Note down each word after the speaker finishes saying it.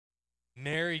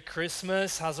Merry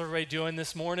Christmas. How's everybody doing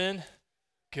this morning?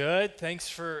 Good. Thanks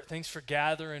for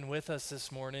gathering with us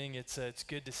this morning. It's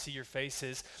good to see your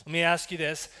faces. Let me ask you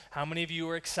this: how many of you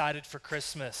are excited for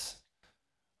Christmas?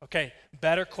 Okay,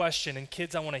 better question. And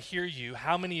kids, I want to hear you.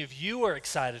 How many of you are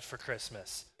excited for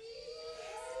Christmas?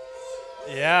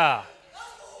 Yeah.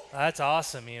 That's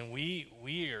awesome, man. We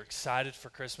are excited for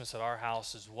Christmas at our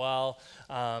house as well.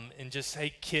 And just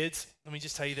hey, kids, let me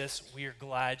just tell you this: we are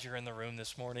glad you're in the room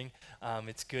this morning.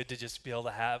 It's good to just be able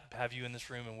to have you in this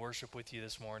room and worship with you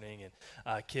this morning.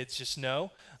 And kids, just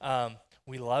know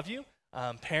we love you.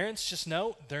 Parents, just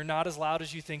know they're not as loud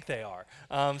as you think they are.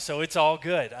 So it's all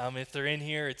good. If they're in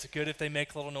here, it's good if they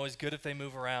make a little noise, good if they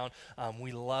move around.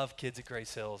 We love kids at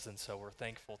Grace Hills, and so we're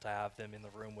thankful to have them in the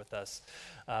room with us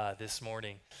this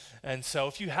morning. And so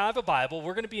if you have a Bible,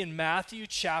 we're going to be in Matthew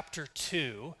chapter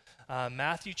 2.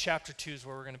 Matthew chapter 2 is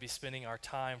where we're going to be spending our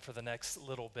time for the next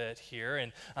little bit here.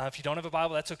 And if you don't have a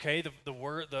Bible, that's okay.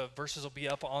 The verses will be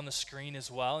up on the screen as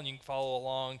well, and you can follow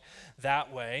along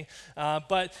that way.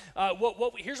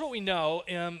 Here's what we know.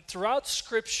 Throughout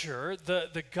Scripture,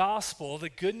 the gospel, the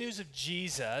good news of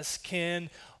Jesus, can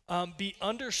be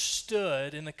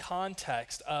understood in the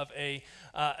context of an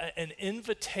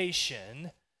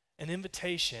invitation, and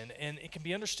it can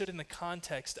be understood in the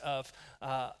context of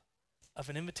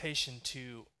an invitation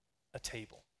to a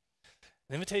table,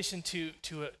 an invitation to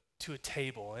a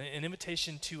table, an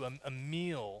invitation to a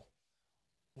meal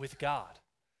with God.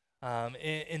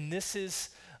 And this is,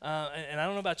 and I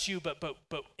don't know about you, but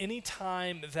any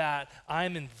time that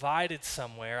I'm invited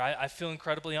somewhere, I feel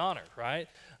incredibly honored, right?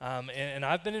 And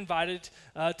I've been invited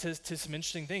to some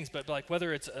interesting things, but like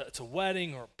whether it's a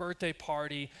wedding or a birthday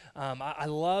party, I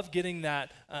love getting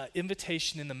that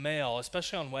invitation in the mail,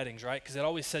 especially on weddings, right? Because it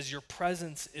always says your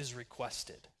presence is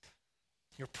requested.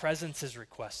 Your presence is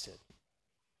requested.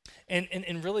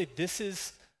 And really, this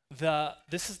is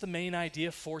the main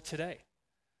idea for today.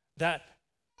 That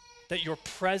your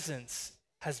presence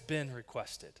has been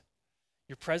requested.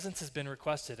 Your presence has been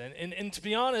requested. And to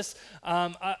be honest,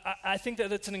 I think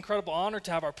that it's an incredible honor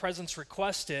to have our presence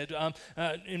requested.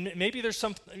 And maybe there's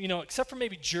some, except for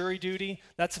maybe jury duty,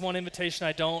 that's one invitation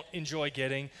I don't enjoy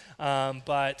getting.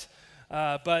 But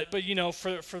for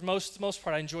the most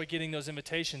part, I enjoy getting those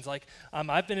invitations. Like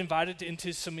I've been invited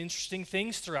into some interesting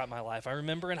things throughout my life. I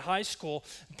remember in high school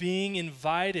being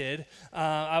invited.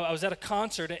 I was at a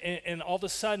concert, and all of a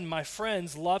sudden, my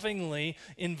friends lovingly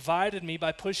invited me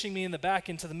by pushing me in the back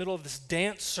into the middle of this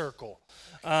dance circle.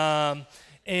 And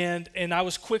I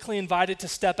was quickly invited to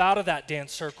step out of that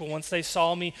dance circle once they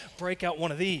saw me break out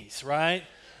one of these, right?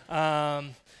 But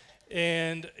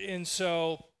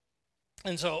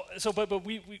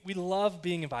we love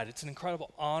being invited. It's an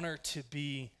incredible honor to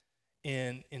be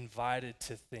invited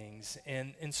to things.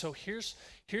 And so here's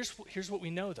what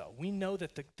we know, though. We know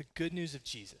that the good news of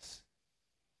Jesus,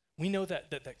 we know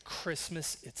that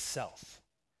Christmas itself,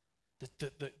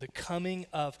 the coming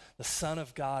of the Son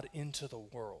of God into the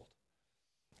world,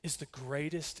 is the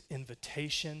greatest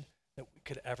invitation that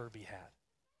could ever be had.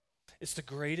 It's the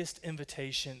greatest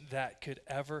invitation that could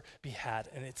ever be had,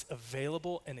 and it's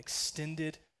available and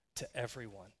extended to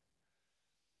everyone.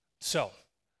 So,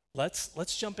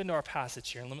 let's jump into our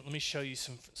passage here, and let me show you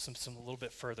some a little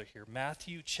bit further here.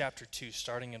 Matthew chapter 2,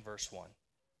 starting in verse 1.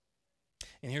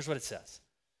 And here's what it says.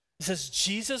 It says,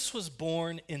 Jesus was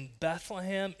born in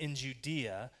Bethlehem in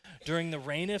Judea during the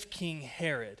reign of King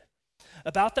Herod.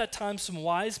 About that time, some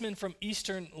wise men from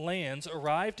eastern lands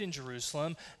arrived in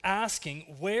Jerusalem,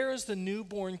 asking, "Where is the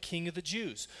newborn King of the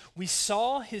Jews? We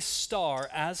saw his star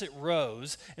as it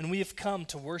rose, and we have come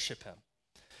to worship him."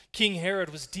 King Herod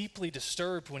was deeply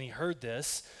disturbed when he heard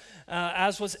this,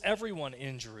 as was everyone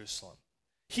in Jerusalem.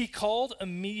 He called a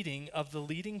meeting of the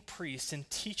leading priests and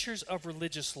teachers of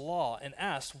religious law and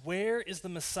asked, "Where is the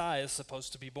Messiah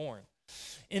supposed to be born?"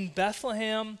 "In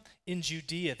Bethlehem in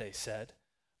Judea," they said.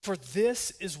 "For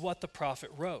this is what the prophet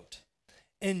wrote.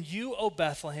 And you, O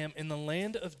Bethlehem, in the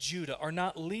land of Judah, are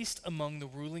not least among the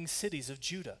ruling cities of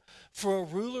Judah. For a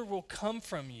ruler will come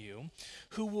from you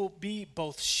who will be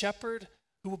the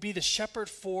shepherd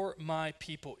for my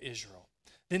people Israel."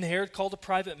 Then Herod called a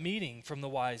private meeting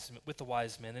with the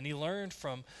wise men, and he learned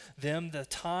from them the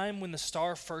time when the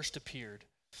star first appeared.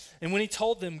 And when he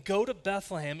told them, "Go to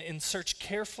Bethlehem and search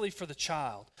carefully for the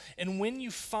child. And when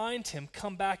you find him,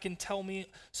 come back and tell me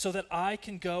so that I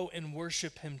can go and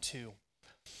worship him too."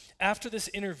 After this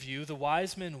interview, the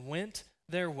wise men went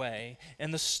their way,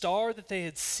 and the star that they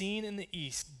had seen in the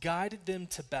east guided them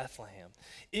to Bethlehem.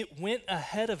 It went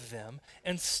ahead of them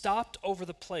and stopped over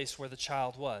the place where the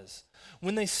child was.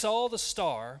 When they saw the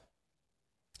star,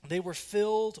 they were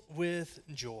filled with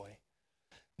joy.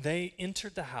 They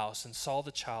entered the house and saw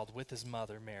the child with his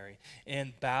mother, Mary,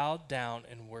 and bowed down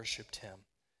and worshipped him.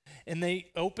 And they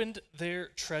opened their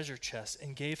treasure chests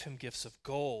and gave him gifts of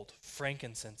gold,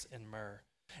 frankincense, and myrrh.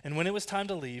 And when it was time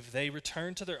to leave, they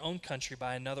returned to their own country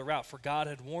by another route, for God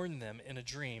had warned them in a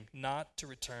dream not to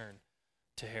return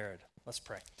to Herod. Let's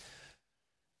pray.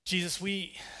 Jesus,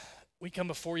 we come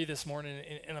before you this morning,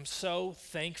 and I'm so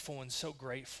thankful and so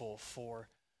grateful for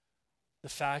the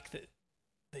fact that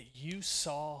you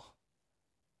saw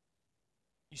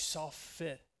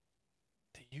fit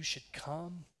that you should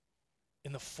come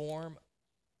in the form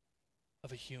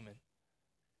of a human,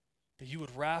 that you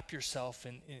would wrap yourself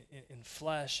in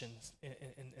flesh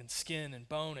and skin and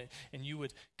bone, and you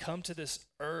would come to this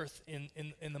earth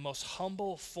in the most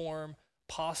humble form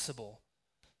possible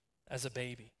as a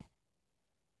baby.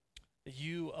 That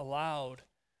you allowed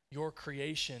your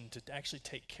creation to actually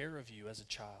take care of you as a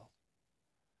child.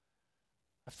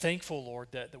 I'm thankful, Lord,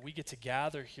 that we get to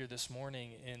gather here this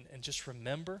morning and just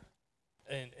remember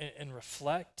and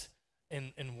reflect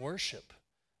and worship.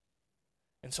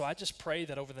 And so I just pray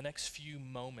that over the next few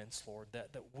moments, Lord, that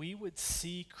we would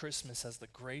see Christmas as the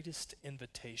greatest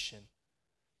invitation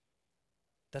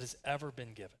that has ever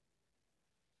been given.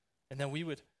 And that we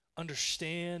would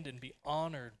understand and be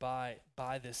honored by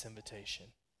this invitation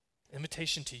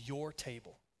to your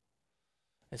table.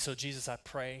 And so, Jesus, I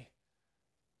pray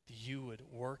that you would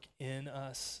work in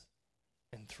us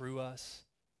and through us,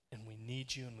 and we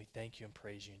need you and we thank you and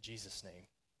praise you in Jesus' name.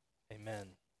 Amen.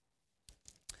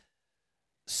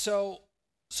 So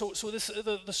this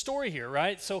the story here,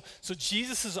 right? So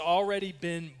Jesus has already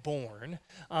been born,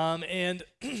 and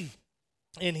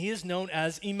and he is known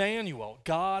as Emmanuel,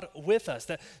 God with us.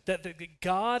 That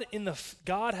God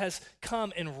has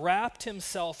come and wrapped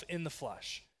himself in the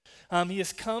flesh. He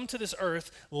has come to this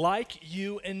earth like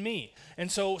you and me. And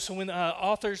so when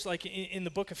authors like in the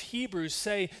book of Hebrews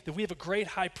say that we have a great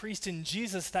high priest in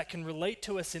Jesus that can relate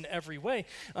to us in every way,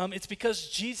 it's because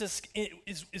Jesus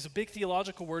is a big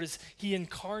theological word, is he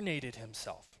incarnated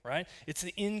himself, right? It's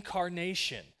the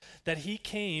incarnation, that he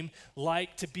came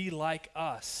to be like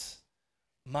us,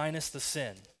 minus the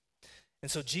sin. And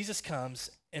so Jesus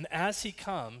comes, and as he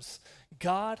comes,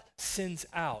 God sends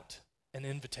out an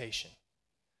invitation.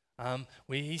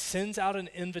 He sends out an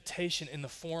invitation in the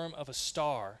form of a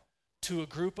star to a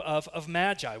group of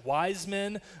magi. Wise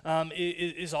men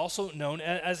is also known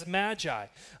as magi.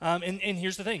 And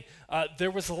here's the thing.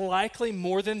 There was likely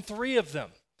more than 3 of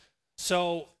them.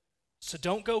 So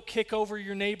don't go kick over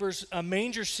your neighbor's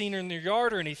manger scene in their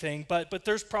yard or anything, but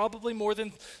there's probably more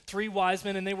than 3 wise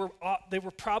men, and they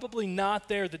were probably not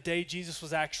there the day Jesus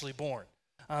was actually born.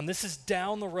 This is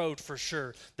down the road for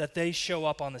sure that they show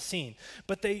up on the scene.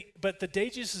 But the day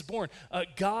Jesus is born,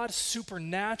 God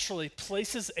supernaturally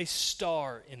places a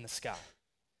star in the sky.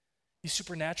 He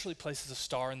supernaturally places a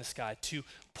star in the sky to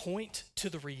point to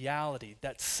the reality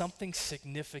that something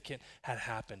significant had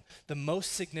happened. The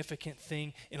most significant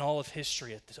thing in all of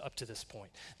history up to this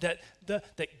point. That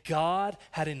God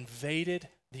had invaded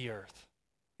the earth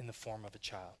in the form of a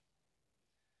child.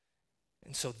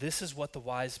 And so this is what the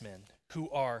wise men who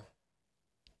are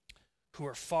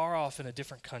far off in a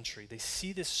different country, they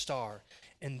see this star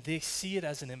and they see it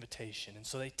as an invitation. And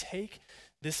so they take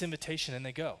this invitation and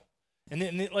they go. And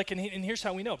here's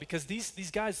how we know, because these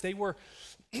guys, they were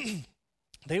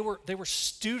they were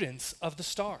students of the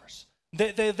stars.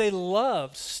 They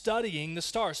loved studying the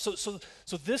stars.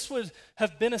 So this would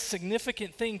have been a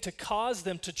significant thing to cause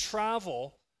them to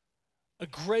travel a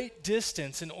great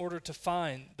distance in order to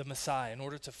find the Messiah, in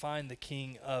order to find the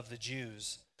King of the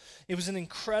Jews. It was an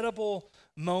incredible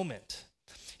moment.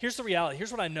 Here's the reality.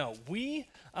 Here's what I know. We,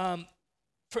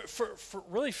 for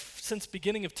really since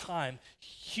beginning of time,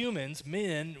 humans,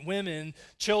 men, women,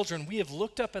 children, we have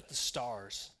looked up at the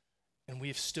stars and we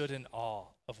have stood in awe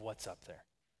of what's up there.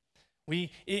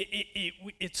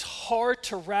 It's hard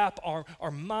to wrap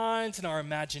our minds and our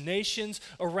imaginations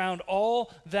around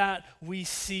all that we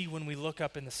see when we look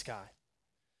up in the sky.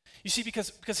 You see,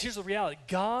 because here's the reality.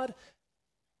 God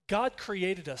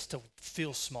created us to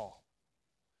feel small.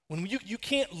 When you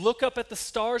can't look up at the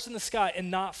stars in the sky and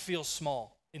not feel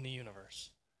small in the universe.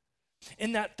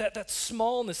 And that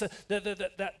smallness,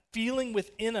 that feeling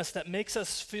within us that makes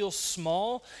us feel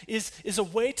small is a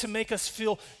way to make us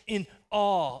feel in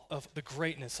awe of the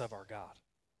greatness of our God.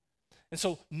 And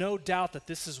so no doubt that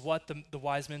this is what the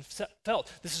wise men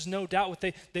felt. This is no doubt what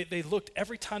they looked,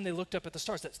 every time they looked up at the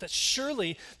stars, that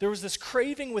surely there was this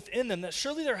craving within them, that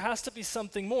surely there has to be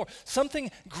something more,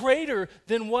 something greater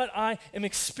than what I am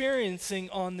experiencing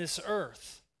on this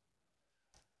earth.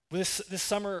 This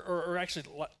summer, or actually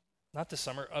not this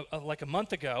summer, like a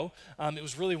month ago. It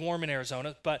was really warm in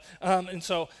Arizona, but and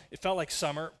so it felt like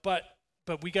summer. But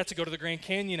we got to go to the Grand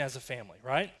Canyon as a family,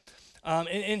 right?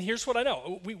 And here's what I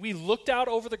know. We looked out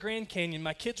over the Grand Canyon.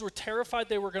 My kids were terrified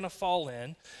they were going to fall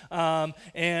in.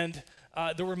 And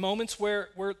there were moments where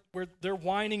their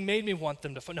whining made me want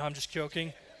them to fall. No, I'm just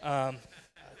joking.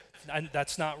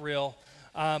 That's not real.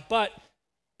 But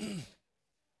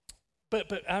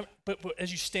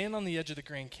as you stand on the edge of the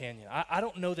Grand Canyon, I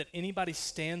don't know that anybody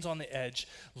stands on the edge,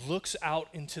 looks out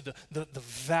into the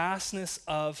vastness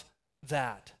of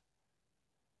that,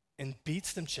 and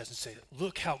beats them chest and say,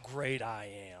 "Look how great I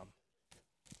am."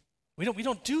 We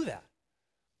don't do that.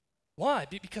 Why?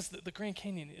 Because the Grand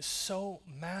Canyon is so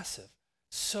massive,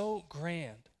 so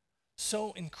grand,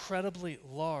 so incredibly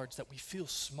large that we feel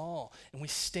small and we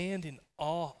stand in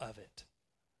awe of it.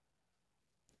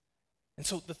 And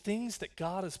so the things that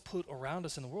God has put around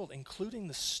us in the world, including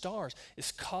the stars,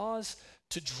 is cause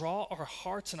to draw our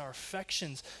hearts and our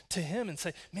affections to Him and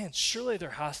say, man, surely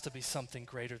there has to be something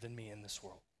greater than me in this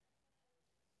world.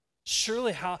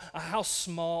 Surely how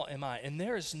small am I? And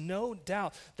there is no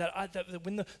doubt that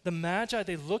when the Magi,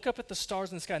 they look up at the stars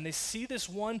in the sky and they see this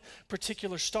one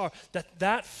particular star,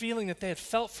 that feeling that they had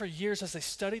felt for years as they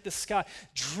studied the sky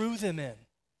drew them in.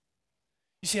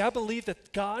 You see, I believe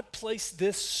that God placed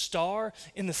this star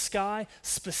in the sky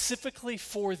specifically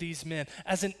for these men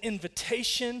as an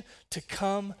invitation to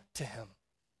come to Him.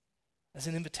 As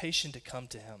an invitation to come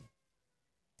to Him.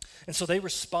 And so they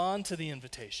respond to the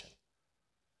invitation.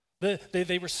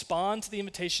 They respond to the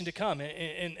invitation to come,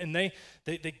 and they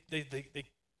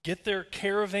get their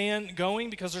caravan going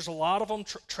because there's a lot of them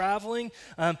traveling,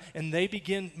 and they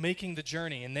begin making the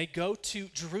journey, and they go to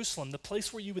Jerusalem, the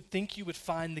place where you would think you would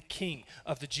find the king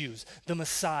of the Jews, the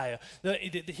Messiah.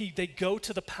 They go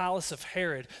to the palace of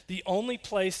Herod, the only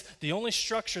place, the only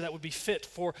structure that would be fit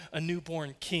for a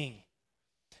newborn king.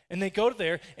 And they go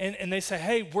there and they say,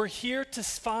 hey, we're here to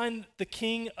find the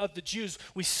King of the Jews.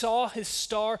 We saw his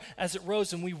star as it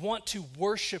rose, and we want to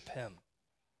worship him.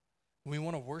 We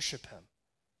want to worship him.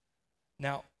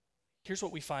 Now, here's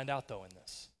what we find out, though, in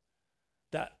this.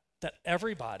 That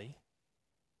everybody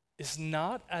is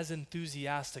not as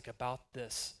enthusiastic about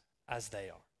this as they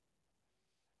are.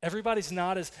 Everybody's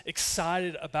not as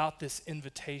excited about this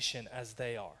invitation as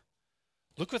they are.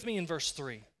 Look with me in verse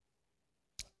 3.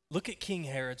 Look at King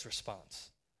Herod's response.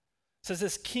 It says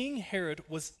this, King Herod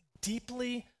was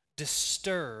deeply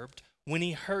disturbed when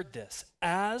he heard this,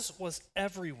 as was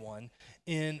everyone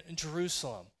in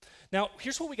Jerusalem. Now,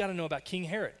 here's what we got to know about King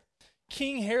Herod.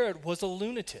 King Herod was a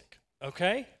lunatic,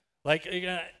 okay? Like,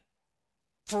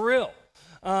 for real.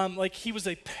 Like, he was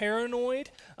a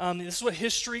paranoid. This is what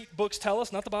history books tell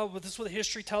us, not the Bible, but this is what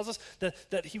history tells us,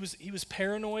 that he was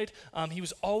paranoid. He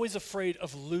was always afraid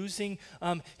of losing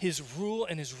his rule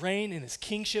and his reign and his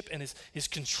kingship and his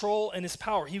control and his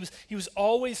power. He was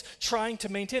always trying to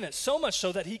maintain it, so much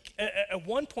so that he, at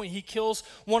one point, he kills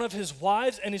one of his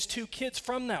wives and his 2 kids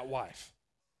from that wife.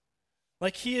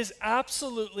 Like, he is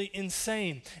absolutely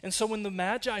insane. And so when the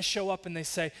Magi show up and they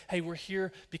say, hey, we're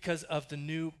here because of the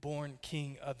newborn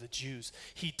king of the Jews,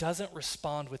 he doesn't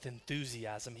respond with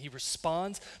enthusiasm. He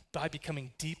responds by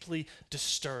becoming deeply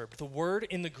disturbed. The word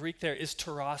in the Greek there is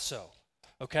tarasso,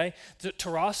 okay? The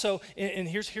tarasso, and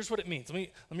here's what it means.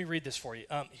 Let me read this for you.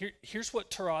 Here's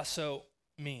what tarasso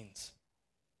means.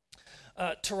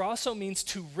 Tarasso means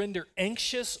to render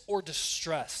anxious or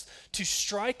distressed, to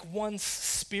strike one's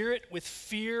spirit with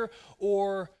fear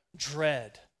or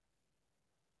dread.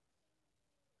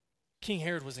 King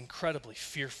Herod was incredibly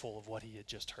fearful of what he had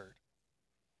just heard,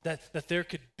 that there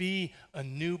could be a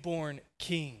newborn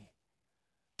king,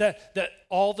 that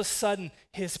all of a sudden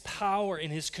his power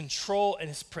and his control and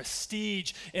his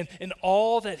prestige and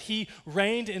all that he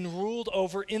reigned and ruled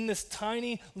over in this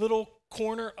tiny little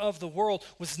corner of the world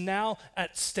was now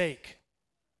at stake,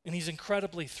 and he's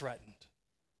incredibly threatened.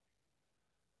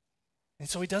 And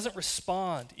so he doesn't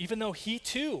respond, even though he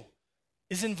too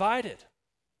is invited.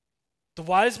 The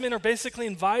wise men are basically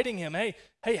inviting him, hey,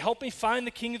 help me find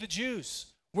the King of the Jews.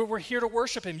 We're here to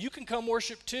worship him. You can come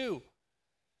worship too.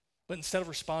 But instead of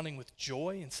responding with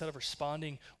joy, instead of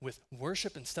responding with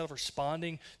worship, instead of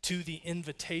responding to the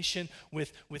invitation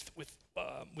with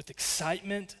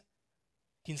excitement,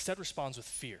 he instead responds with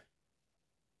fear,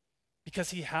 because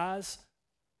he has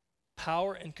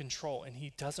power and control and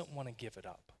he doesn't want to give it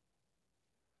up.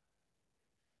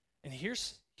 And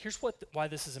here's why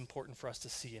this is important for us to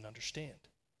see and understand.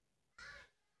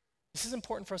 This is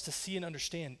important for us to see and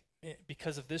understand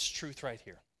because of this truth right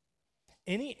here.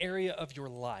 Any area of your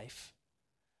life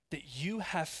that you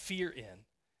have fear in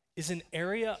is an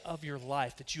area of your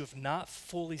life that you have not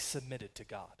fully submitted to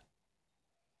God.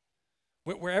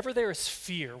 Wherever there is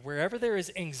fear, wherever there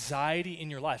is anxiety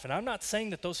in your life, and I'm not saying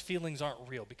that those feelings aren't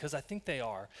real, because I think they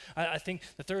are. I think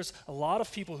that there's a lot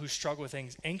of people who struggle with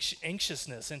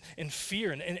anxiousness and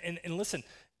fear. And listen,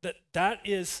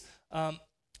 that's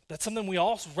something we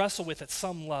all wrestle with at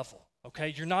some level,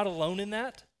 okay? You're not alone in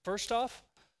that, first off.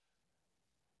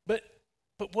 But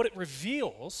what it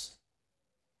reveals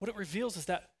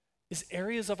is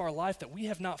areas of our life that we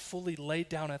have not fully laid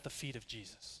down at the feet of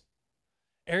Jesus.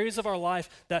 Areas of our life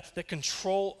that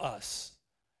control us.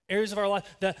 Areas of our life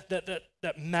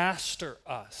that master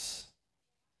us.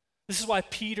 This is why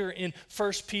Peter in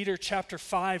 1 Peter chapter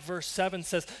 5, verse 7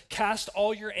 says, cast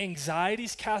all your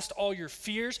anxieties, cast all your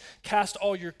fears, cast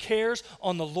all your cares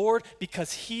on the Lord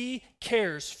because he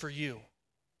cares for you.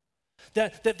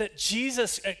 That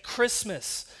Jesus at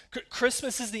Christmas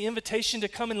is the invitation to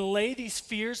come and lay these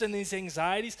fears and these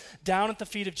anxieties down at the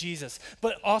feet of Jesus.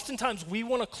 But oftentimes we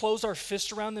want to close our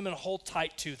fist around them and hold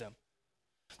tight to them.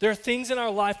 There are things in our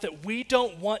life that we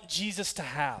don't want Jesus to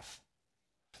have,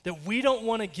 that we don't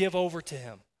want to give over to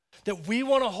him, that we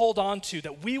want to hold on to,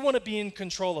 that we want to be in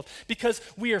control of, because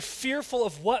we are fearful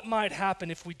of what might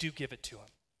happen if we do give it to him.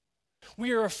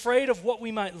 We are afraid of what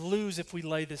we might lose if we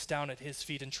lay this down at his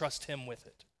feet and trust him with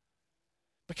it.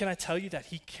 But can I tell you that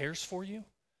he cares for you?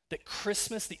 That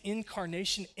Christmas, the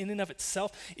incarnation in and of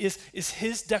itself, is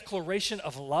his declaration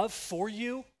of love for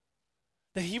you?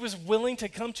 That he was willing to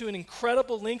come to an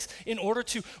incredible lengths in order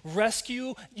to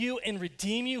rescue you and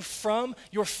redeem you from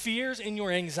your fears and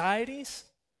your anxieties?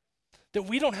 That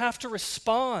we don't have to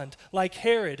respond like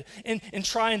Herod and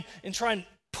try and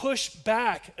push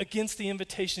back against the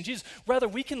invitation of Jesus. Rather,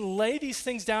 we can lay these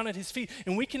things down at his feet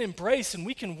and we can embrace and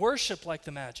we can worship like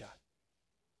the Magi.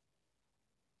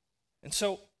 And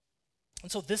so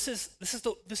this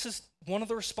is one of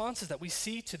the responses that we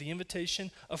see to the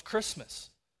invitation of Christmas.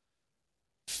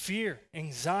 Fear,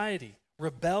 anxiety,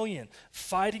 rebellion,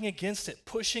 fighting against it,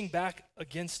 pushing back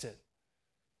against it.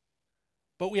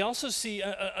 But we also see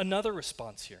another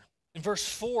response here. In verse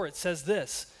 4, it says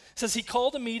this. It says, he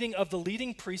called a meeting of the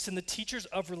leading priests and the teachers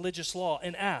of religious law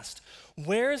and asked,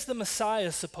 where is the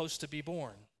Messiah supposed to be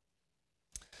born?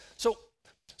 So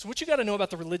what you got to know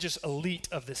about the religious elite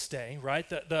of this day, right?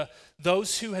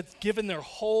 Those who had given their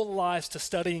whole lives to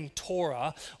studying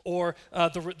Torah or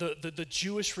the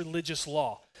Jewish religious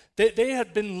law. They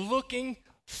had been looking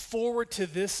forward to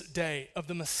this day of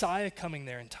the Messiah coming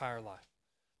their entire life.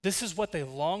 This is what they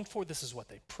longed for. This is what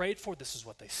they prayed for. This is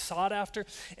what they sought after.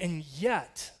 And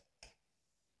yet,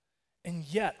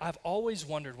 I've always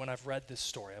wondered when I've read this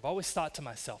story, I've always thought to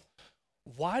myself,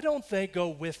 why don't they go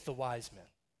with the wise men?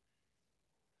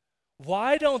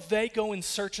 Why don't they go in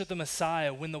search of the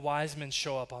Messiah when the wise men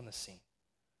show up on the scene?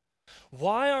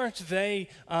 Why aren't they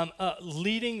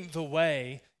leading the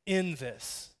way in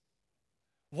this?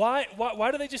 Why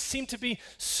do they just seem to be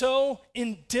so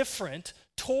indifferent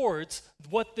towards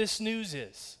what this news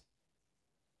is?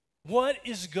 What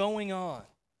is going on?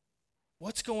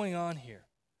 What's going on here?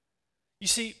 You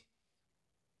see,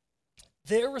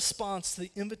 their response to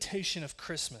the invitation of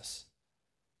Christmas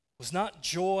was not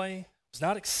joy, was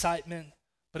not excitement,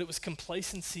 but it was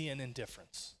complacency and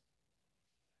indifference.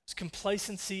 It's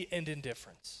complacency and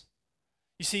indifference.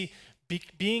 You see,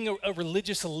 being a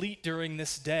religious elite during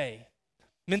this day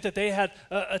meant that they had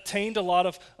attained a lot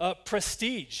of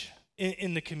prestige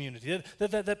in the community,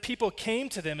 that people came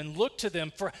to them and looked to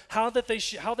them for how they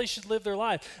should live their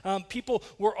life. People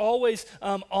were always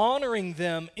honoring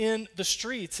them in the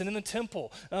streets and in the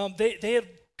temple. They had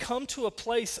come to a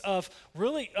place of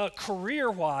really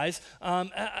career-wise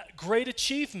great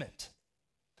achievement.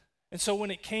 And so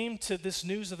when it came to this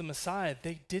news of the Messiah,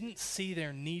 they didn't see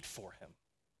their need for him.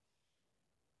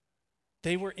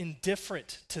 They were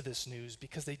indifferent to this news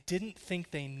because they didn't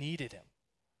think they needed him,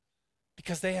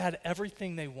 because they had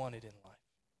everything they wanted in life.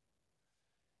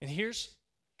 And here's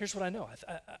what I know.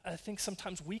 I think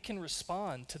sometimes we can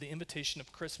respond to the invitation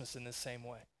of Christmas in this same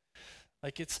way.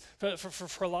 Like it's,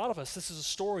 for a lot of us, this is a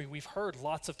story we've heard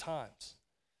lots of times.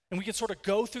 And we can sort of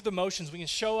go through the motions. We can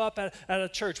show up at a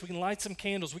church. We can light some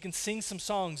candles. We can sing some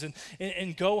songs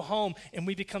and go home, and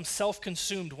we become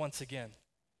self-consumed once again.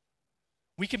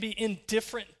 We can be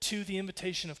indifferent to the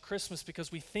invitation of Christmas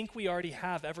because we think we already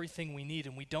have everything we need,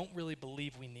 and we don't really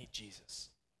believe we need Jesus.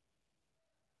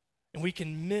 And we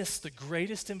can miss the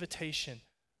greatest invitation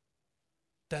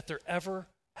that there ever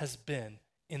has been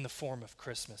in the form of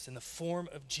Christmas, in the form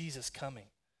of Jesus coming.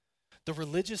 The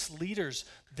religious leaders,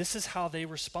 this is how they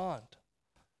respond.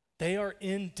 They are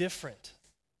indifferent,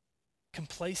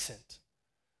 complacent.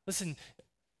 Listen,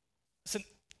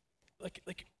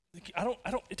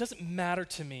 it doesn't matter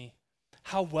to me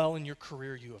how well in your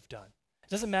career you have done. It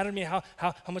doesn't matter to me how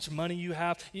much money you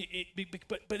have.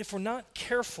 But if we're not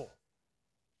careful,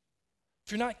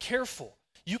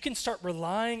 you can start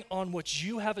relying on what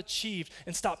you have achieved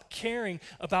and stop caring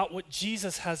about what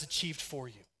Jesus has achieved for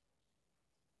you.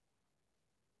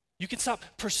 You can stop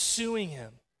pursuing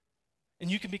him, and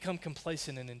you can become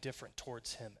complacent and indifferent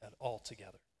towards him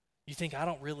altogether. You think, I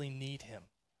don't really need him.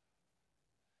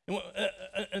 And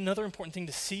another important thing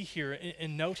to see here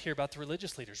and note here about the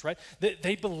religious leaders, right?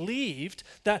 They believed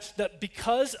that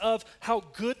because of how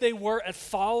good they were at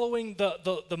following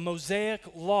the Mosaic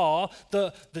law,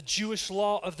 the Jewish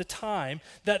law of the time,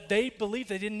 that they believed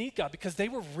they didn't need God because they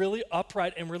were really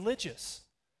upright and religious.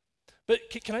 But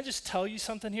can I just tell you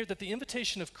something here? That the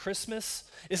invitation of Christmas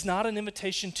is not an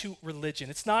invitation to religion.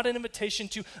 It's not an invitation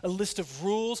to a list of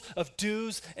rules, of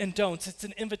do's and don'ts. It's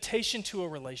an invitation to a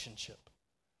relationship.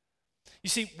 You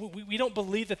see, we don't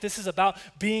believe that this is about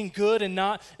being good and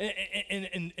not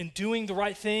and doing the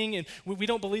right thing, and we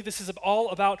don't believe this is all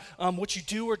about what you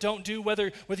do or don't do,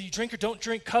 whether you drink or don't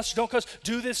drink, cuss or don't cuss,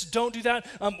 do this, don't do that.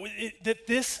 That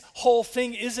this whole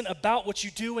thing isn't about what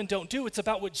you do and don't do. It's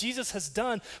about what Jesus has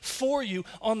done for you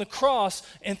on the cross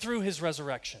and through his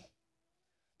resurrection.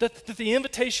 That the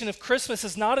invitation of Christmas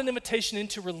is not an invitation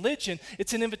into religion;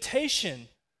 it's an invitation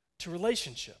to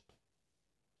relationship.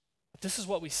 But this is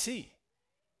what we see.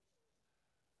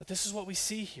 But this is what we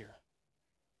see here,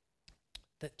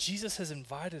 that Jesus has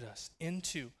invited us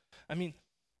into,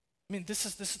 this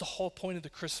is the whole point of the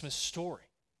Christmas story.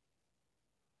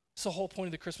 It's the whole point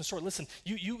of the Christmas story. Listen,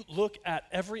 you look at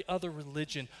every other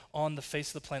religion on the face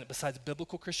of the planet besides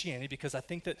biblical Christianity, because I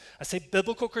say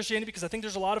biblical Christianity because I think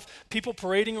there's a lot of people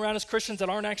parading around as Christians that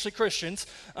aren't actually Christians.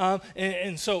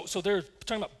 And so they're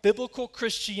talking about biblical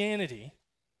Christianity,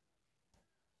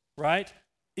 right?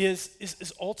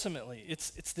 Is ultimately,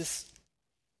 it's this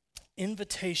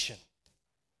invitation.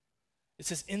 It's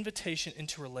this invitation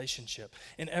into relationship.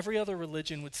 And every other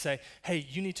religion would say, hey,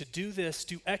 you need to do this,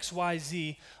 do X, Y,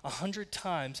 Z 100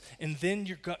 times, and then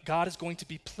God is going to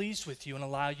be pleased with you and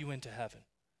allow you into heaven.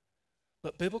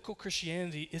 But biblical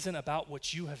Christianity isn't about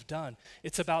what you have done.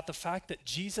 It's about the fact that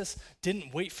Jesus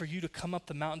didn't wait for you to come up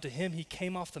the mountain to him. He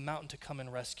came off the mountain to come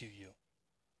and rescue you.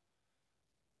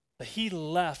 That he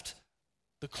left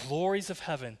the glories of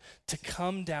heaven to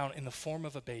come down in the form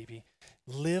of a baby,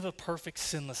 live a perfect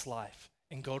sinless life,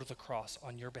 and go to the cross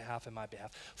on your behalf and my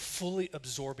behalf, fully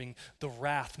absorbing the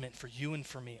wrath meant for you and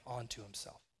for me onto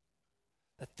himself.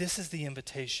 That this is the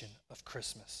invitation of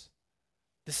Christmas.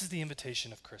 This is the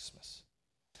invitation of Christmas.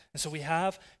 And so we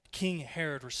have King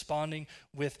Herod responding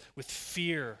with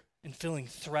fear and feeling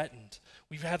threatened.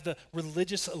 We have the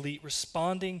religious elite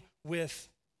responding with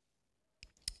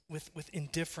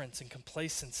indifference and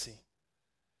complacency.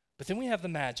 But then we have the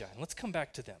Magi, and let's come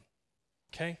back to them,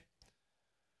 okay?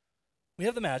 We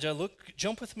have the Magi.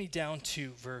 Jump with me down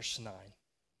to verse 9.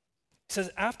 It says,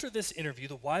 after this interview,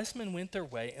 the wise men went their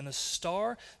way, and the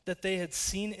star that they had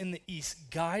seen in the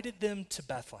east guided them to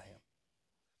Bethlehem.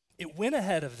 It went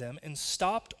ahead of them and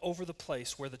stopped over the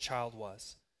place where the child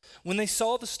was. When they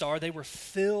saw the star, they were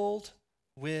filled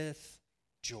with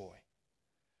joy.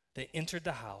 They entered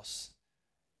the house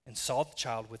and saw the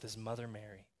child with his mother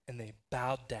Mary, and they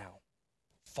bowed down,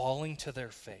 falling to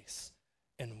their face,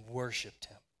 and worshiped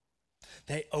him.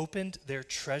 They opened their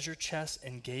treasure chests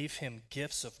and gave him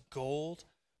gifts of gold,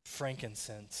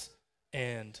 frankincense,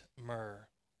 and myrrh.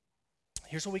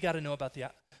 Here's what we got to know about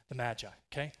the Magi,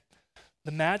 okay?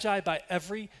 The Magi, by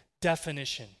every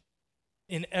definition,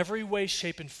 in every way,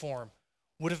 shape, and form,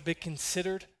 would have been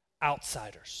considered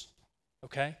outsiders,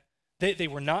 okay? They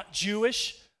were not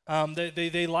Jewish.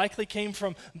 They likely came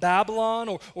from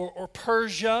Babylon or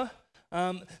Persia.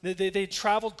 They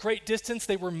traveled great distance.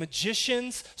 They were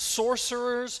magicians,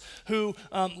 sorcerers who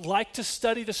liked to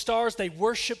study the stars. They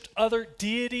worshipped other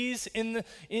deities in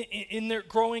their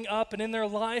growing up and in their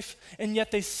life, and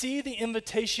yet they see the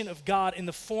invitation of God in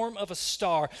the form of a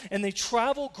star, and they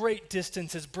travel great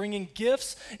distances, bringing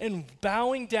gifts and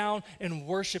bowing down and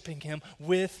worshiping him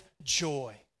with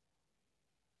joy.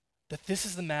 That this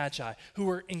is the Magi, who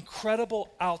were incredible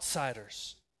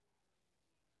outsiders.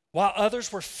 While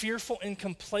others were fearful and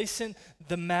complacent,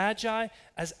 the Magi,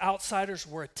 as outsiders,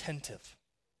 were attentive.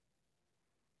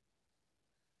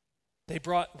 They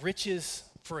brought riches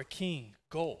for a king,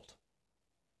 gold.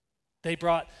 They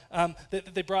brought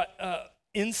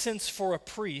incense for a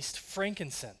priest,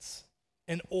 frankincense,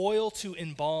 and oil to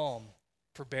embalm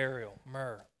for burial,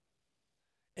 myrrh.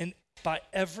 And by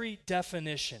every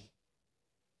definition,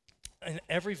 and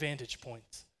every vantage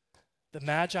point, the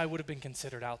Magi would have been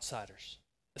considered outsiders.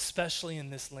 especially in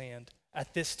this land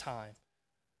at this time.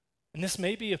 And this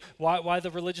may be why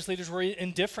the religious leaders were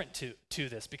indifferent to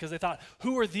this, because they thought,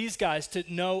 who are these guys to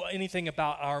know anything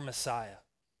about our Messiah?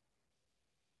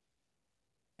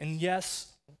 And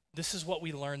yes, this is what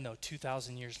we learn, though,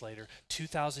 2,000 years later,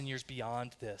 2,000 years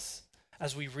beyond this.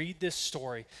 As we read this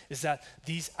story, is that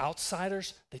these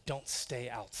outsiders, they don't stay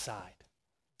outside.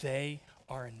 They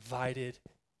are invited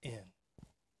in.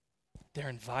 They're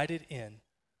invited in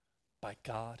by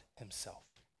God himself.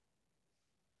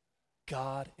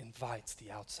 God invites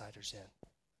the outsiders in.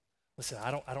 Listen,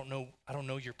 I don't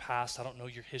know your past. I don't know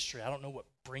your history. I don't know what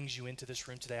brings you into this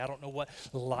room today. I don't know what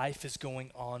life is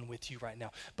going on with you right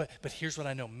now. But here's what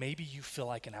I know. Maybe you feel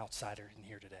like an outsider in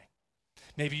here today.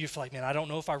 Maybe you feel like, man, I don't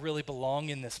know if I really belong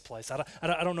in this place. I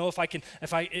don't know if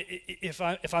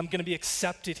I'm going to be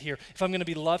accepted here, if I'm going to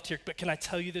be loved here. But can I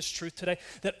tell you this truth today?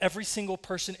 That every single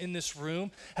person in this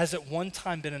room has at one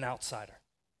time been an outsider.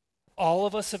 All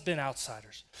of us have been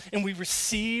outsiders. And we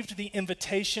received the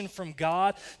invitation from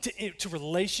God to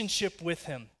relationship with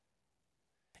him.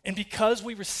 And because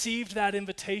we received that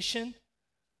invitation,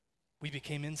 we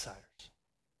became insiders.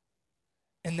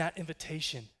 And that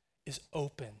invitation is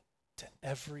open to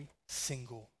every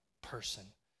single person.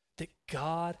 That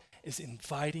God is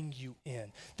inviting you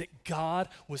in. That God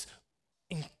was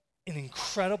in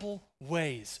incredible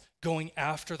ways going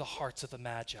after the hearts of the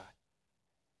Magi.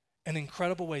 In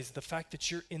incredible ways, the fact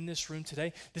that you're in this room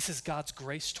today, this is God's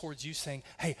grace towards you saying,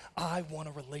 hey, I want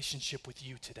a relationship with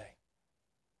you today.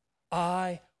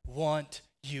 I want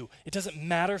you. It doesn't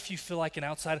matter if you feel like an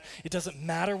outsider. It doesn't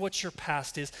matter what your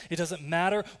past is. It doesn't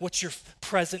matter what your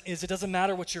present is. It doesn't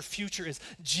matter what your future is.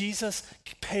 Jesus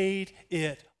paid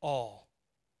it all.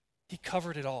 He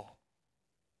covered it all.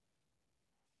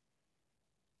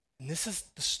 And this is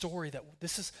the story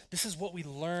this is what we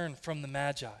learn from the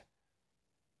Magi.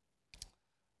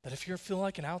 That if you feel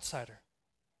like an outsider,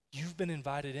 you've been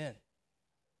invited in.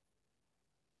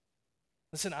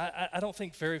 Listen, I don't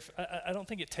think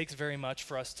it takes very much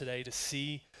for us today to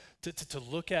see, to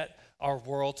look at our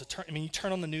world, you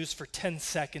turn on the news for 10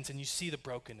 seconds and you see the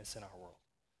brokenness in our world.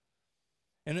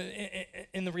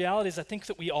 And the reality is, I think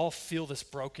that we all feel this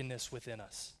brokenness within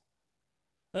us.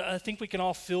 I think we can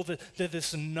all feel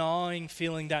this gnawing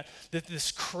feeling, that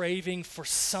this craving for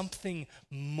something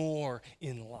more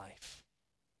in life.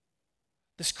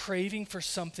 This craving for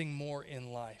something more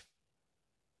in life.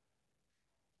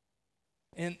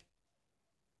 And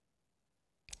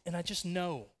I just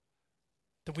know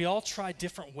that we all try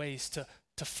different ways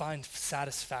to find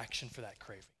satisfaction for that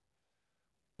craving.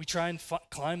 We try and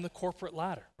climb the corporate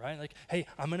ladder, right? Like, hey,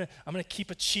 I'm gonna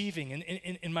keep achieving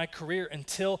in my career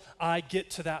until I get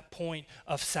to that point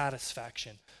of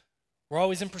satisfaction. We're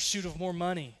always in pursuit of more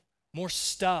money, more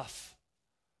stuff.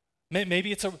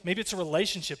 Maybe it's a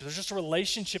relationship. There's just a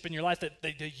relationship in your life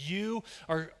that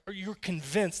you're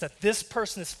convinced that this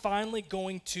person is finally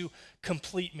going to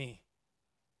complete me.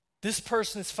 This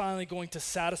person is finally going to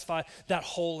satisfy that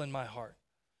hole in my heart.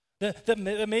 That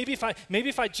maybe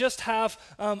if I just have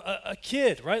a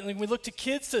kid, right? Like we look to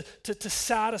kids to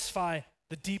satisfy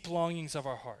the deep longings of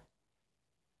our heart.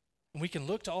 And we can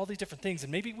look to all these different things, and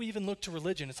maybe we even look to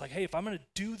religion. It's like, hey, if I'm going to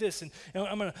do this and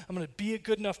I'm going to be a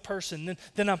good enough person,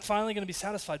 then I'm finally going to be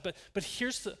satisfied. But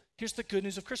here's the good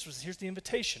news of Christmas. Here's the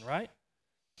invitation, right?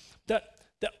 That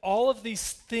all of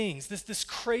these things, this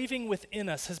craving within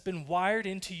us has been wired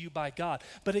into you by God,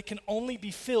 but it can only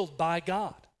be filled by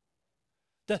God.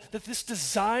 That this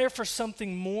desire for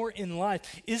something more in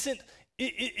life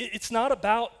it's not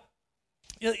about,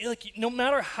 like, no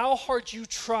matter how hard you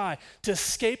try to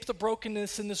escape the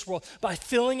brokenness in this world, by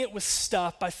filling it with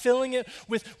stuff, by filling it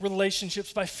with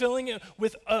relationships, by filling it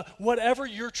with whatever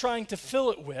you're trying to fill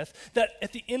it with, that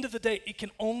at the end of the day, it can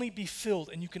only be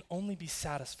filled and you can only be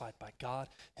satisfied by God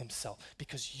himself,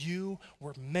 because you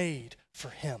were made for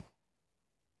him.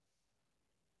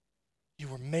 You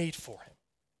were made for him.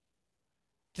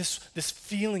 This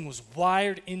feeling was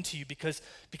wired into you because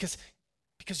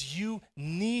you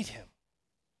need him.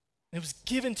 It was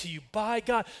given to you by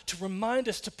God to remind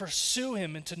us to pursue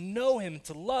him and to know him and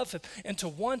to love him and to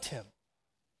want him.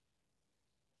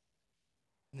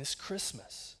 And this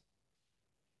Christmas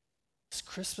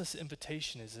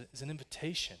invitation is an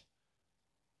invitation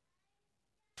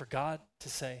for God to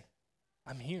say,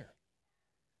 I'm here.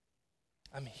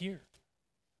 I'm here.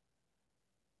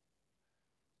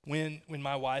 When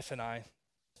my wife and I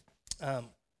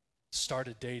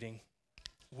started dating,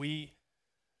 we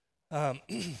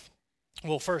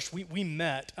first we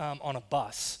met on a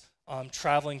bus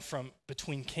traveling from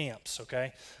between camps.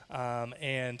 Okay,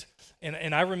 and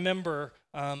I remember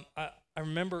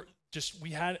just we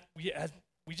had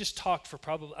we just talked for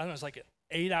probably, I don't know, it was like an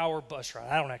 8-hour bus ride.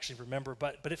 I don't actually remember,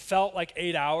 but it felt like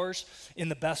 8 hours in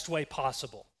the best way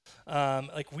possible.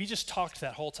 Like we just talked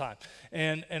that whole time.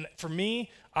 And for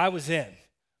me, I was in.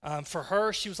 For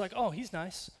her, she was like, oh, he's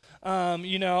nice.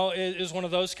 It was one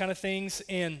of those kind of things.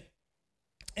 And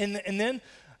then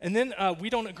we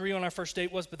don't agree on our first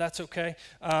date was, but that's okay.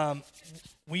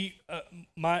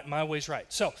 My way's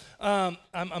right. So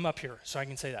I'm up here, so I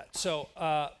can say that. So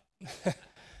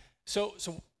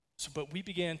but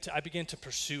I began to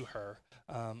pursue her.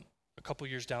 A couple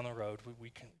years down the road,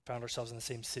 we found ourselves in the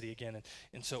same city again,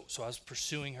 and so I was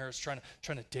pursuing her, I was trying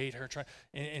to date her,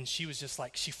 and she was just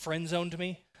like, she friend zoned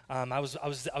me. I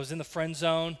was in the friend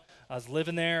zone. I was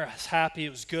living there. I was happy. It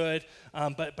was good.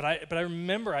 But I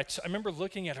remember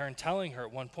looking at her and telling her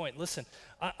at one point, listen,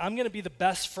 I'm going to be the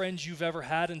best friend you've ever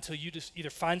had until you just either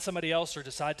find somebody else or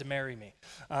decide to marry me.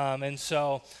 And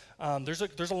so there's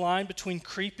a line between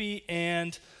creepy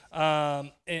and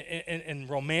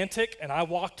romantic, and I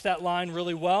walked that line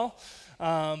really well.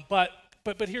 But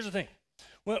here's the thing.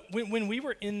 When we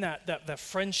were in that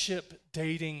friendship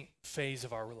dating phase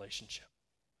of our relationship,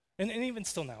 and even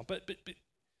still now, but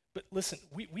listen,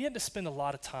 we had to spend a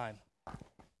lot of time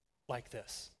like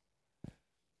this.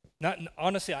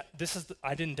 Honestly,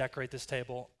 I didn't decorate this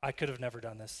table. I could have never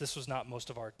done this. This was not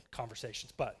most of our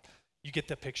conversations, but you get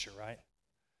the picture, right?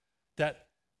 That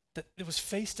it was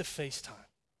face-to-face time.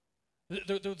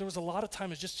 There was a lot of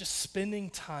time, it was just spending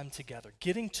time together,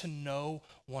 getting to know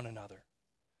one another,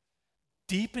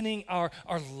 deepening our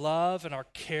love and our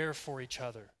care for each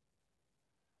other.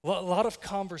 A lot of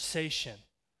conversation,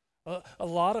 a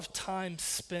lot of time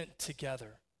spent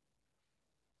together.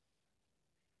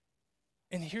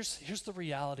 And here's the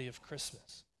reality of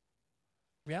Christmas.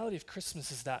 The reality of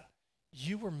Christmas is that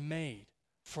you were made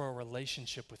for a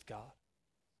relationship with God.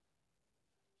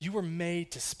 You were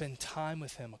made to spend time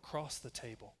with him across the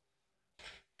table,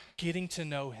 getting to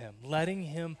know him, letting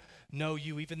him know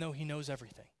you even though he knows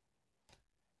everything.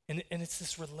 And it's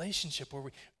this relationship where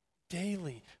we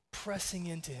daily pressing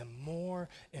into him more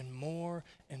and more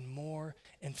and more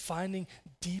and finding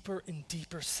deeper and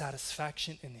deeper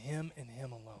satisfaction in him and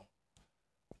him alone.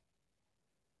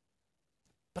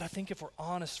 But I think if we're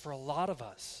honest, for a lot of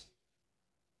us,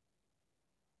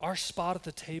 our spot at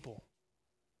the table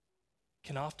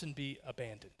can often be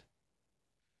abandoned.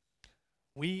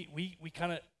 We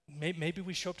kind of, maybe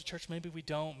we show up to church, maybe we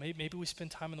don't. Maybe we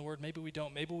spend time in the Word, maybe we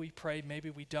don't. Maybe we pray, maybe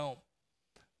we don't.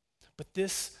 But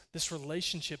this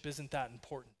relationship isn't that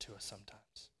important to us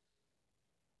sometimes.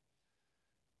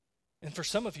 And for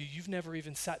some of you, you've never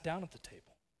even sat down at the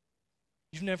table.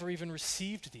 You've never even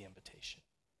received the invitation.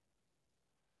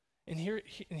 And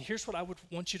here's what I would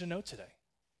want you to know today.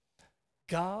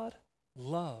 God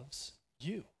loves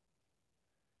you.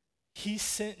 He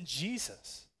sent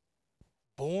Jesus,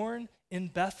 born in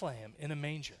Bethlehem in a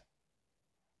manger.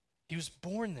 He was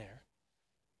born there,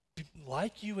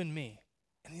 like you and me,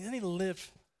 and then he lived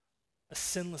a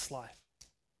sinless life,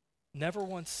 never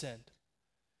once sinned.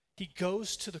 He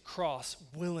goes to the cross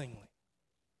willingly,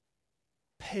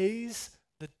 pays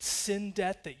the sin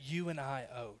debt that you and I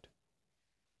owed.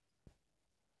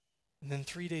 And then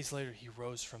 3 days later, he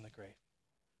rose from the grave.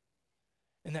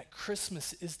 And that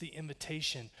Christmas is the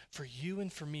invitation for you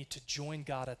and for me to join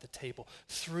God at the table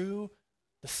through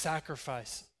the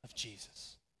sacrifice of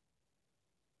Jesus.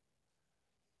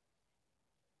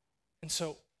 And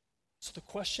so the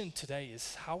question today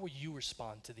is, how will you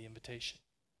respond to the invitation?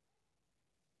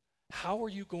 How are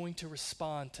you going to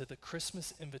respond to the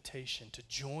Christmas invitation to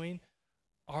join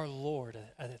our Lord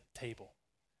at a table,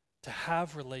 to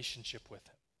have relationship with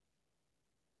him?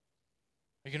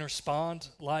 Are you going to respond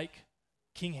like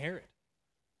King Herod?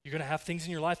 You're going to have things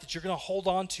in your life that you're going to hold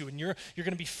on to, and you're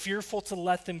going to be fearful to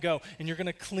let them go, and you're going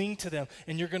to cling to them,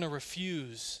 and you're going to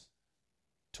refuse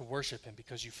to worship him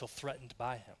because you feel threatened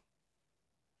by him.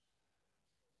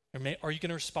 Are you going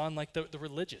to respond like the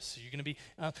religious? Are you going to be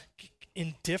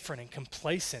indifferent and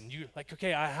complacent? You're like,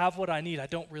 okay, I have what I need. I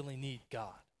don't really need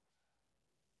God.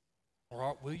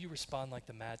 Or will you respond like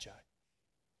the Magi?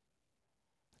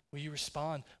 Will you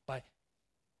respond by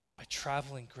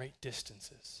traveling great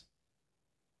distances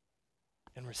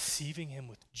and receiving him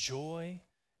with joy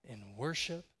and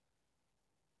worship?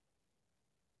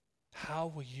 How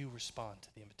will you respond to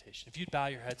the invitation? If you'd bow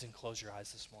your heads and close your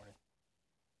eyes this morning.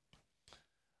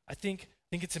 I think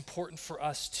it's important for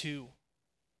us to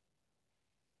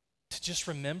just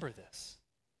remember this.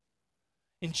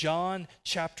 In John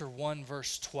chapter 1,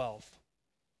 verse 12.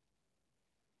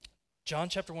 John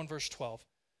chapter 1, verse 12.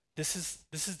 This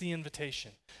is the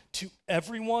invitation. To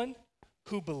everyone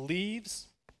who believes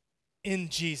in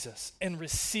Jesus and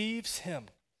receives him,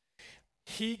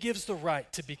 he gives the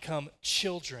right to become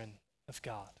children of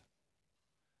God,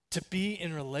 to be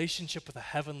in relationship with a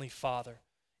heavenly Father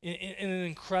in an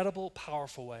incredible,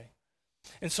 powerful way.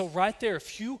 And so right there,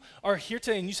 if you are here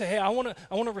today and you say, hey, I want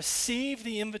to receive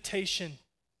the invitation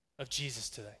of Jesus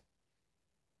today.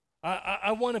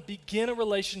 I want to begin a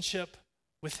relationship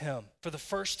with him for the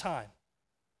first time.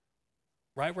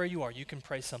 Right where you are, you can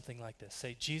pray something like this.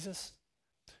 Say, Jesus,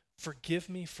 forgive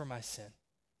me for my sin.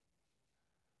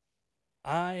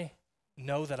 I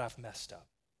know that I've messed up.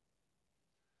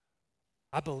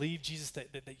 I believe, Jesus,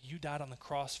 that you died on the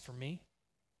cross for me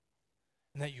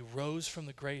and that you rose from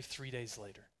the grave 3 days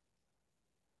later.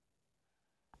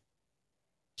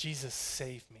 Jesus,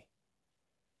 save me.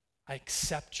 I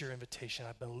accept your invitation.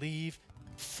 I believe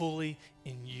fully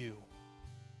in you.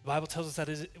 The Bible tells us that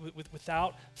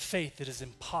without faith, it is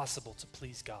impossible to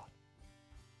please God.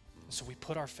 And so we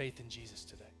put our faith in Jesus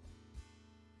today.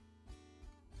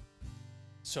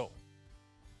 So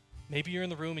maybe you're in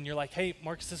the room and you're like, hey,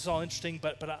 Marcus, this is all interesting,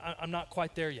 but I'm not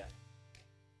quite there yet.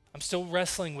 I'm still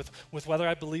wrestling with whether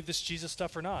I believe this Jesus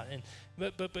stuff or not. And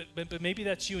but maybe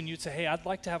that's you, and you'd say, hey, I'd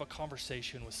like to have a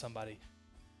conversation with somebody.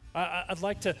 I'd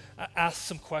like to ask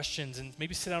some questions and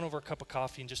maybe sit down over a cup of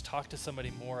coffee and just talk to somebody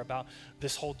more about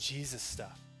this whole Jesus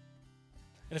stuff.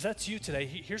 And if that's you today,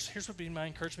 here's what would be my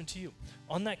encouragement to you.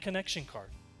 On that connection card,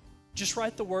 just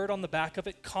write the word on the back of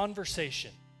it,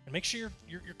 conversation, and make sure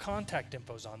your contact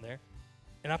info's on there.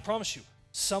 And I promise you,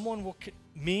 someone will,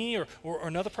 me or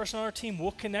another person on our team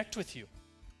will connect with you.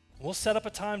 We'll set up a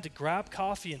time to grab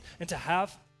coffee and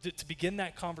to begin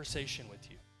that conversation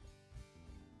with you.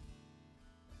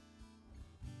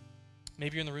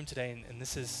 Maybe you're in the room today and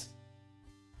this is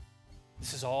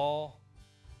all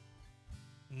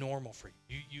normal for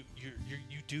you.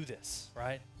 You do this,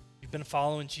 right? You've been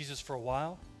following Jesus for a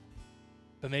while,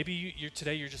 but maybe you're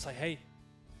just like, hey,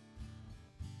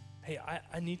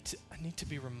 I need to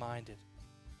be reminded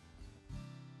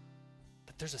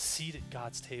that there's a seat at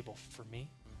God's table for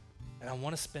me, and I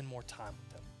want to spend more time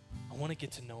with him. I want to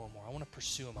get to know him more. I want to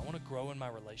pursue him. I want to grow in my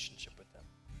relationship with him.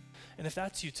 And if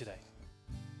that's you today,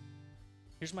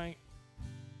 here's my,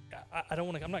 I'm not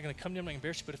going to come to you, I'm not going to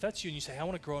embarrass you, but if that's you and you say, hey, I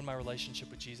want to grow in my relationship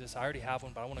with Jesus, I already have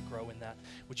one, but I want to grow in that,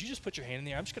 would you just put your hand in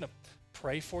the air? I'm just going to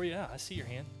pray for you. Yeah, I see your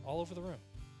hand all over the room.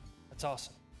 That's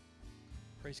awesome.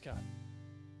 Praise God.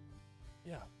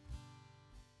 Yeah.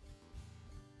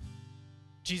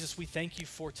 Jesus, we thank you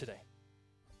for today.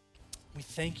 We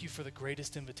thank you for the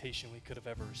greatest invitation we could have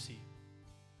ever received.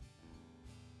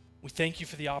 We thank you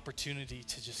for the opportunity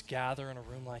to just gather in a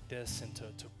room like this and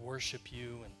to worship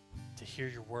you and to hear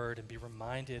your word and be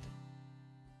reminded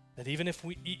that even if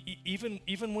we,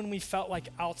 even when we felt like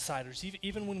outsiders,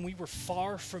 even when we were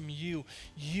far from you,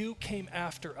 you came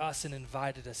after us and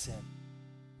invited us in.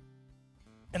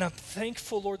 And I'm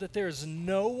thankful, Lord, that there is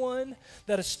no one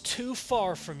that is too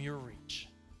far from your reach.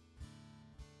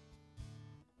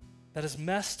 That as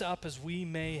messed up as we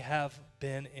may have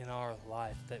been in our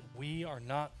life, that we are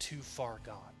not too far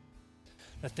gone.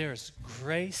 That there is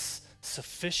grace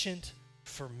sufficient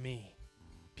for me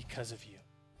because of you.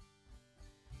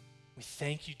 We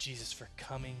thank you, Jesus, for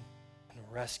coming and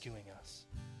rescuing us.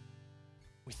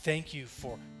 We thank you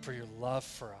for your love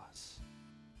for us.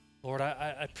 Lord,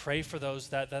 I pray for those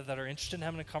that are interested in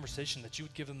having a conversation, that you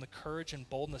would give them the courage and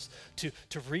boldness to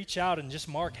reach out and just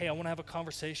mark, hey, I want to have a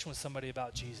conversation with somebody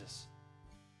about Jesus.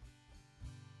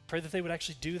 Pray that they would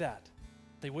actually do that.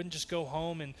 They wouldn't just go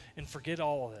home and forget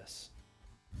all of this.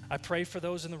 I pray for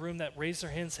those in the room that raise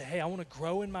their hand and say, hey, I want to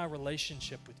grow in my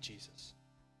relationship with Jesus.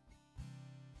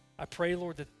 I pray,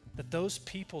 Lord, that those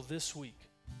people this week,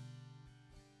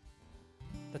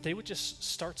 that they would just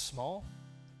start small.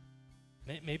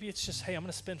 Maybe it's just, hey, I'm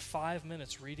going to spend 5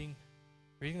 minutes reading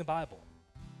the Bible.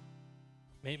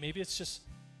 Maybe it's just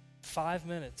 5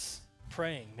 minutes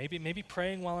praying. Maybe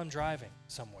praying while I'm driving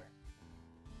somewhere.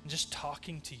 And just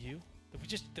talking to you.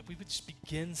 That we would just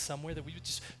begin somewhere, that we would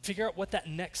just figure out what that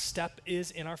next step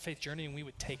is in our faith journey, and we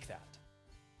would take that.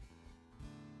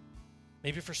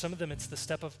 Maybe for some of them, it's the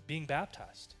step of being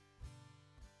baptized.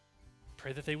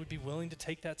 Pray that they would be willing to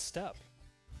take that step.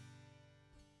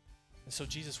 And so,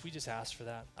 Jesus, we just ask for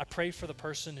that. I pray for the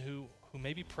person who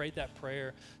maybe prayed that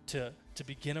prayer to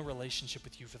begin a relationship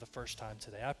with you for the first time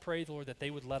today. I pray, Lord, that they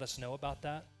would let us know about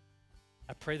that.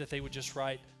 I pray that they would just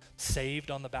write saved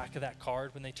on the back of that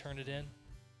card when they turn it in,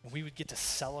 and we would get to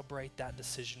celebrate that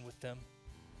decision with them.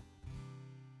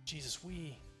 Jesus,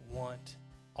 we want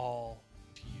all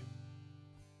to you.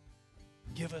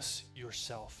 Give us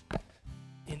yourself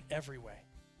in every way.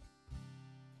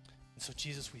 And so,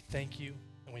 Jesus, we thank you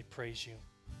and we praise you.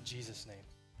 In Jesus' name,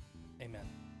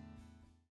 amen.